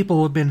lot of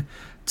people have been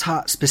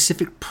taught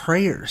specific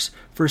prayers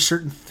for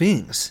certain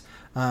things,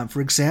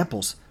 for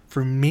examples,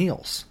 for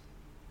meals.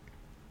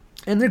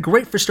 And they're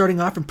great for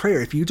starting off in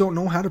prayer. If you don't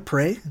know how to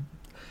pray,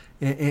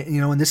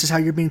 and this is how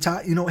you're being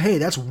taught, hey,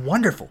 that's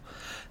wonderful.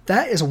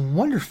 That is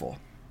wonderful.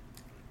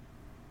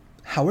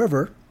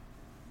 However,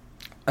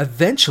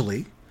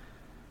 eventually,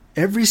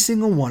 every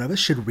single one of us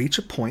should reach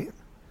a point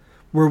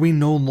where we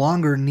no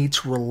longer need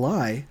to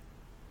rely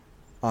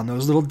on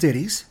those little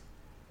ditties,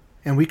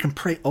 and we can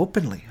pray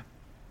openly.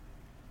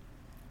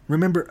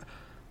 Remember,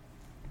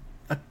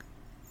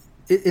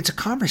 it's a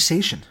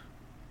conversation.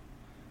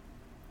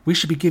 We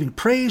should be giving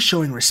praise,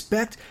 showing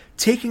respect,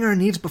 taking our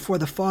needs before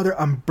the Father,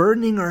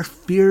 unburdening our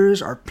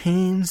fears, our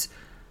pains,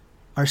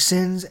 our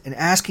sins, and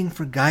asking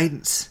for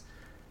guidance.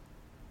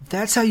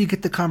 That's how you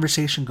get the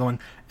conversation going,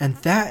 and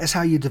that is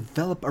how you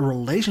develop a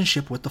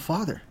relationship with the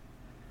Father.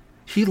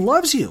 He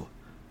loves you.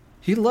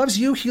 He loves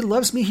you, He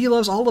loves me, He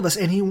loves all of us,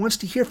 and He wants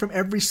to hear from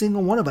every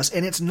single one of us,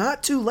 and it's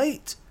not too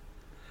late.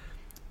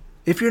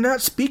 If you're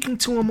not speaking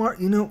to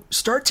Him,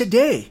 start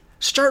today.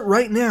 Start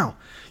right now.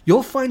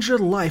 You'll find your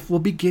life will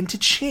begin to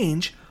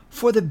change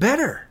for the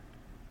better.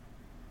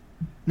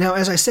 Now,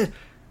 as I said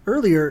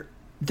earlier,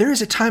 there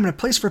is a time and a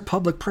place for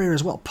public prayer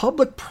as well.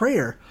 Public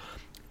prayer,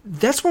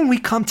 that's when we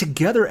come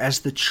together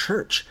as the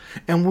church,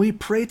 and we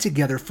pray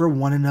together for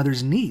one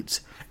another's needs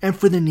and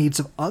for the needs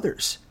of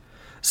others.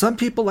 Some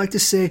people like to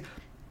say,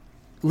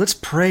 let's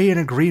pray in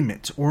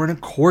agreement or in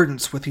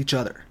accordance with each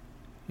other.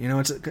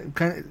 It's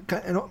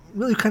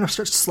really kind of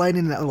starts sliding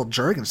into that little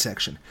jargon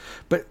section.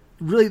 But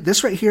really,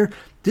 this right here,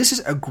 this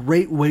is a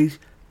great way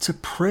to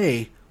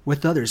pray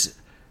with others.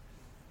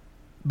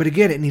 But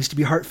again, it needs to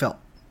be heartfelt.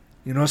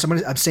 I'm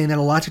saying that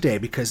a lot today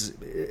because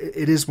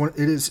it is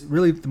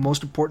really the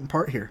most important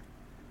part here.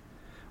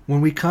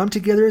 When we come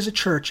together as a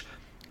church,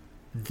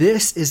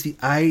 this is the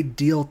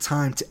ideal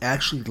time to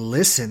actually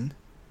listen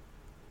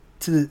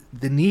to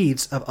the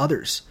needs of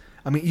others.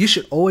 I mean, you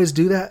should always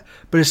do that,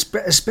 but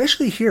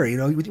especially here,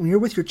 when you're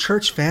with your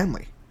church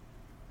family,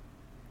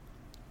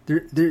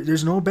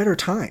 there's no better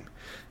time.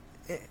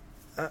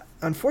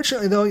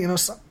 Unfortunately, though,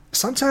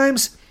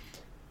 sometimes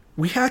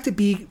we have to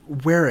be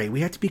wary.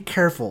 We have to be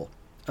careful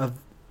of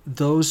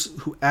those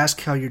who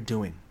ask how you're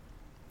doing,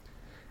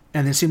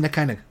 and they seem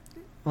to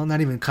not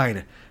even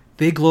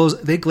they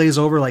glaze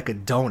over like a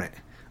donut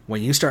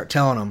when you start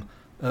telling them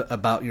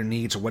about your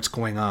needs or what's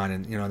going on,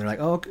 and they're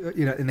like, oh,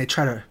 and they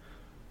try to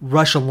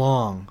rush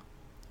along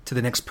to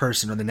the next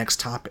person or the next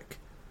topic.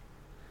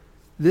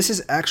 This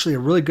is actually a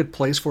really good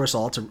place for us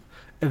all to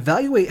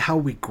evaluate how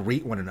we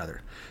greet one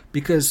another,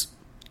 because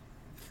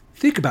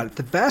think about it,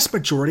 the vast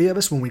majority of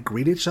us, when we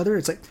greet each other,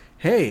 it's like,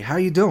 hey, how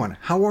you doing?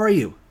 How are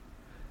you?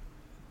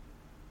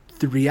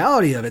 The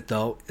reality of it,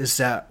 though, is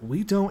that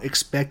we don't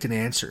expect an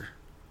answer.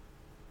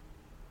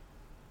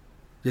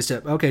 Just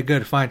okay,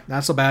 good, fine,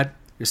 not so bad.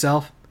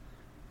 Yourself?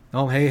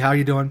 Oh, hey, how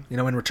you doing?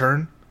 In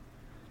return,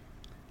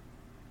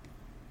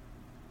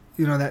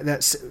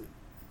 that's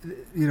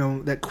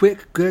that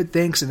quick, good,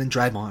 thanks, and then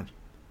drive on.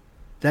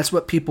 That's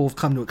what people have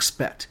come to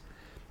expect.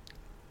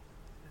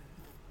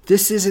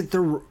 This isn't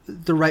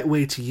the right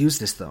way to use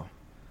this, though,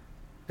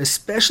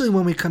 especially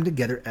when we come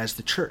together as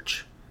the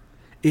church.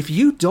 If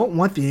you don't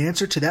want the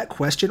answer to that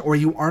question, or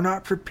you are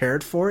not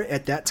prepared for it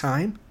at that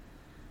time,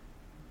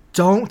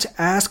 don't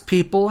ask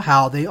people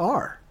how they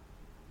are.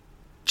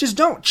 Just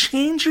don't.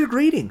 Change your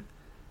greeting.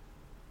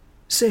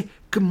 Say,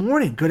 good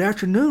morning, good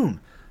afternoon,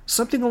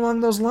 something along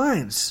those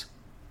lines.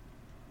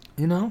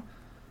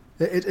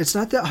 It's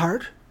not that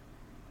hard.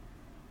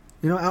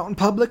 Out in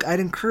public, I'd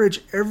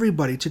encourage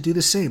everybody to do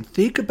the same.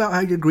 Think about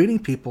how you're greeting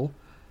people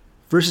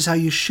versus how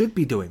you should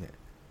be doing it.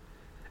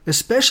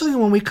 especially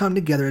when we come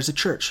together as a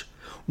church.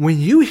 When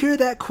you hear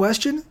that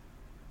question,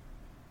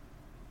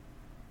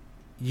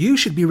 you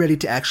should be ready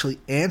to actually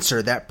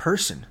answer that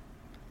person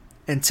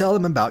and tell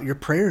them about your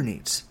prayer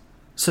needs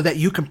so that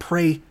you can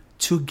pray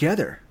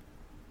together.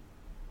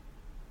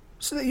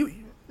 So that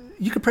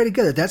you can pray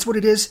together. That's what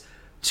it is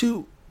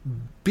to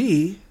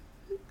be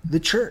the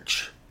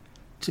church,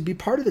 to be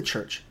part of the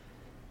church.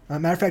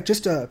 Matter of fact,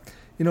 just the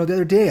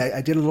other day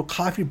I did a little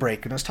coffee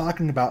break and I was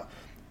talking about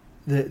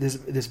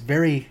this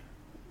very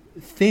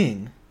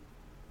thing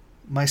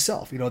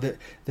myself.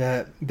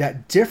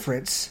 That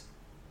difference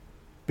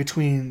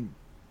between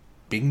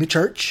being the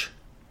church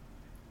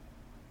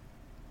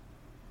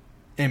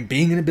and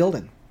being in a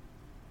building.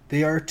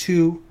 They are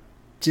two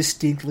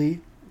distinctly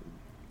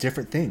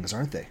different things,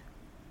 aren't they?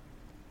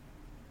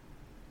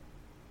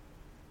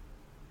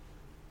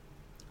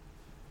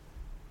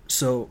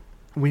 So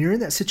when you're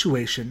in that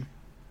situation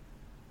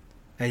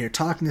and you're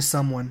talking to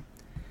someone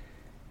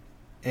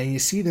and you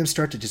see them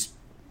start to just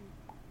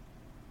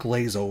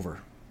glaze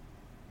over,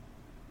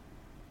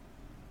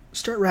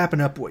 start wrapping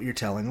up what you're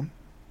telling them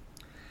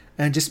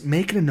and just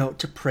making a note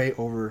to pray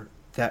over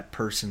that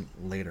person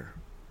later.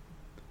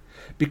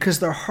 Because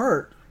their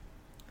heart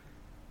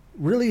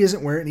really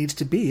isn't where it needs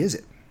to be, is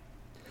it?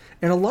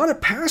 And a lot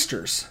of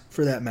pastors,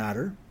 for that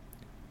matter,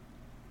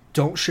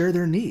 don't share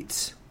their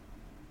needs.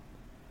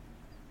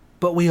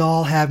 But we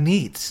all have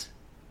needs.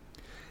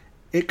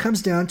 It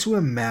comes down to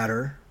a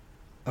matter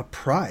of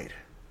pride.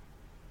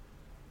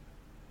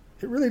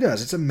 It really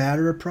does. It's a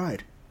matter of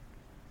pride.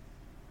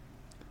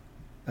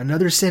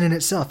 Another sin in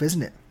itself,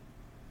 isn't it?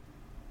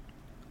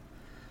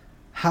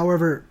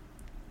 However,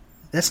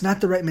 that's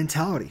not the right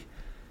mentality.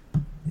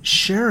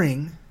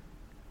 Sharing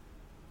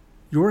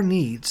your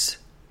needs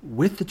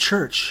with the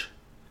church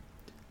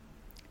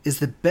is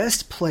the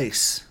best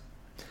place,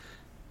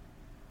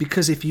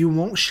 because if you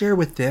won't share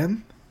with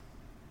them,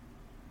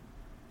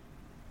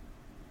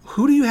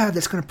 who do you have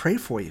that's going to pray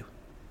for you?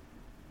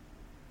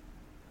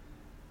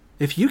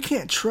 If you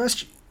can't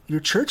trust your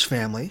church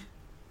family,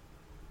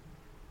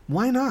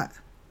 why not?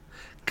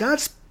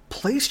 God's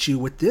placed you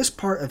with this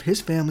part of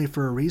His family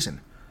for a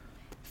reason.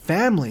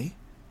 Family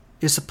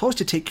is supposed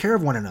to take care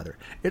of one another.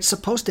 It's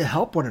supposed to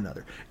help one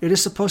another. It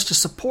is supposed to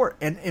support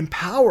and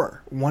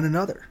empower one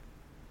another.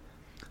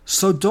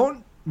 So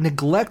don't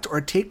neglect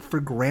or take for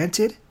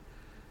granted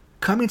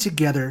coming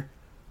together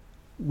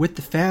with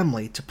the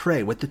family to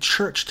pray, with the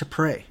church to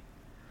pray.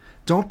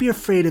 Don't be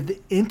afraid of the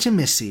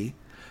intimacy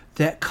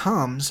that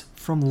comes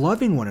from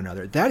loving one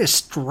another. That is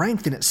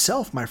strength in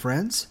itself, my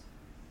friends.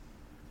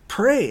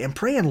 Pray and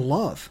pray in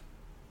love.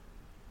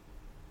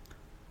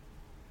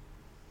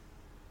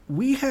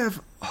 We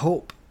have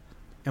hope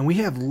and we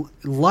have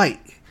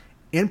light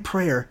in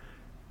prayer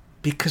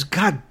because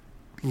God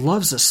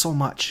loves us so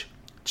much.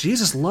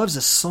 Jesus loves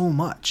us so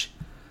much.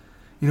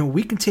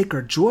 We can take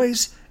our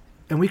joys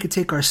and we can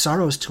take our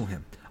sorrows to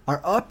Him,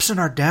 our ups and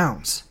our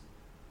downs.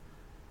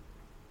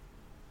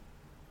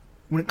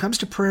 When it comes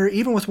to prayer,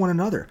 even with one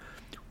another,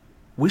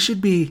 we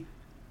should be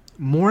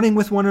mourning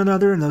with one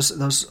another in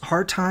those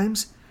hard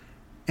times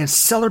and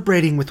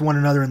celebrating with one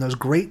another in those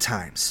great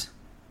times.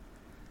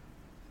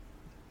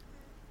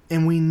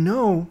 And we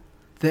know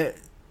that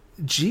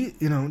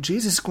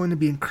Jesus is going to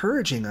be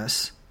encouraging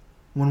us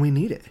when we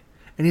need it.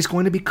 And He's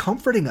going to be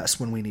comforting us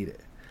when we need it.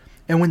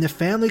 And when the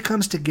family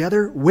comes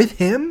together with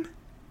Him,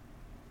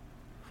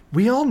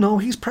 we all know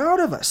He's proud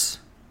of us.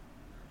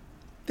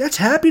 That's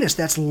happiness.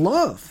 That's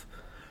love.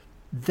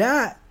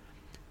 That's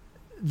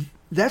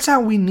how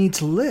we need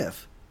to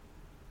live.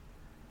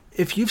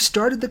 If you've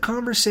started the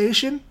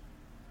conversation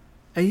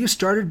and you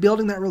started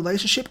building that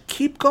relationship,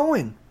 keep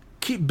going.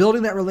 Keep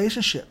building that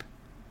relationship.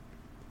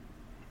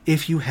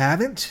 If you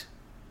haven't,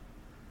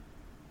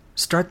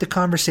 start the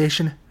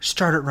conversation.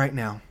 Start it right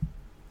now.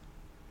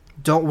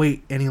 Don't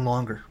wait any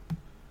longer.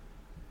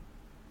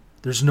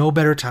 There's no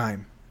better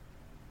time.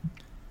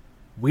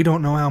 We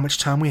don't know how much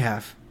time we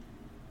have.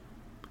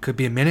 Could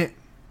be a minute.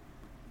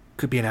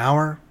 Could be an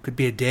hour. Could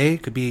be a day.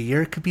 Could be a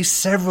year. Could be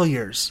several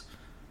years.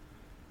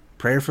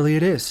 Prayerfully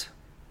it is.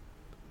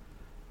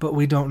 But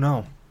we don't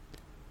know.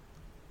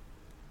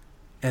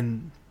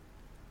 And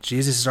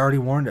Jesus has already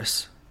warned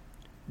us.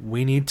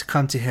 We need to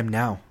come to Him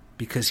now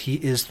because He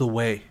is the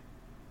way.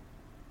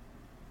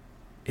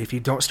 If you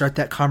don't start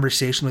that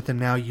conversation with Him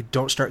now, you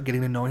don't start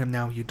getting to know Him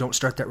now, you don't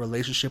start that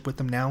relationship with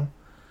Him now,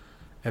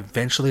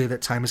 eventually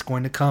that time is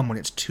going to come when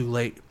it's too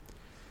late.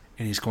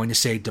 And He's going to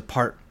say,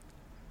 "Depart,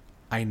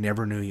 I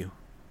never knew you."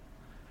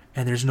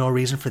 And there's no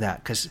reason for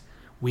that because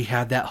we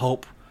have that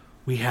hope.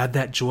 We have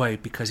that joy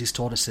because He's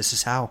told us this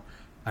is how.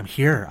 I'm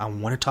here. I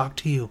want to talk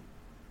to you.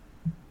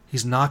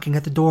 He's knocking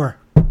at the door.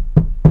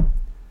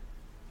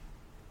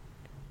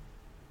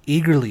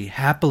 Eagerly,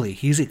 happily.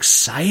 He's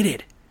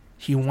excited.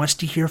 He wants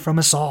to hear from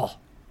us all.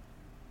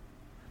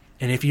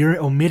 And if you're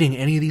omitting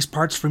any of these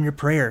parts from your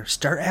prayer,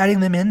 start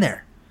adding them in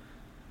there.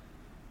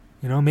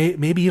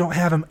 Maybe you don't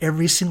have them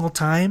every single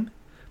time,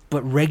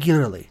 but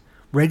regularly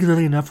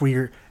enough where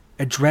you're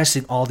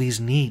addressing all these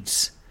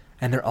needs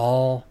and they're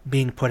all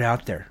being put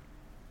out there.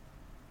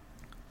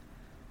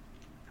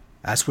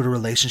 That's what a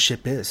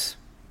relationship is.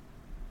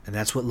 And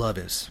that's what love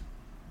is.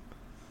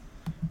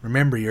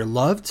 Remember, you're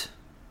loved.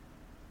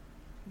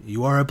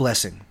 You are a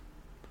blessing.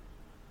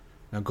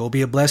 Now go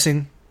be a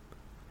blessing.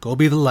 Go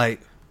be the light.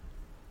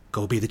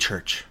 Go be the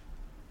church.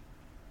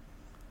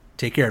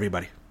 Take care,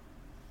 everybody.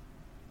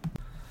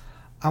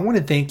 I want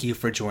to thank you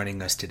for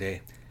joining us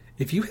today.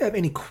 If you have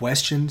any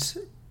questions,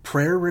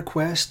 prayer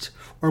requests,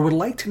 or would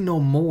like to know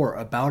more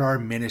about our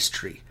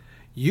ministry,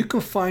 you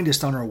can find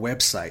us on our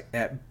website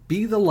at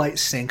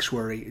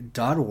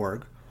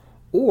bethelightsanctuary.org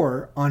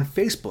or on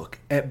Facebook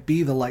at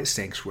Be the Light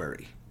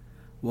Sanctuary.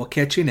 We'll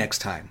catch you next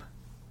time.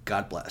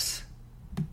 God bless.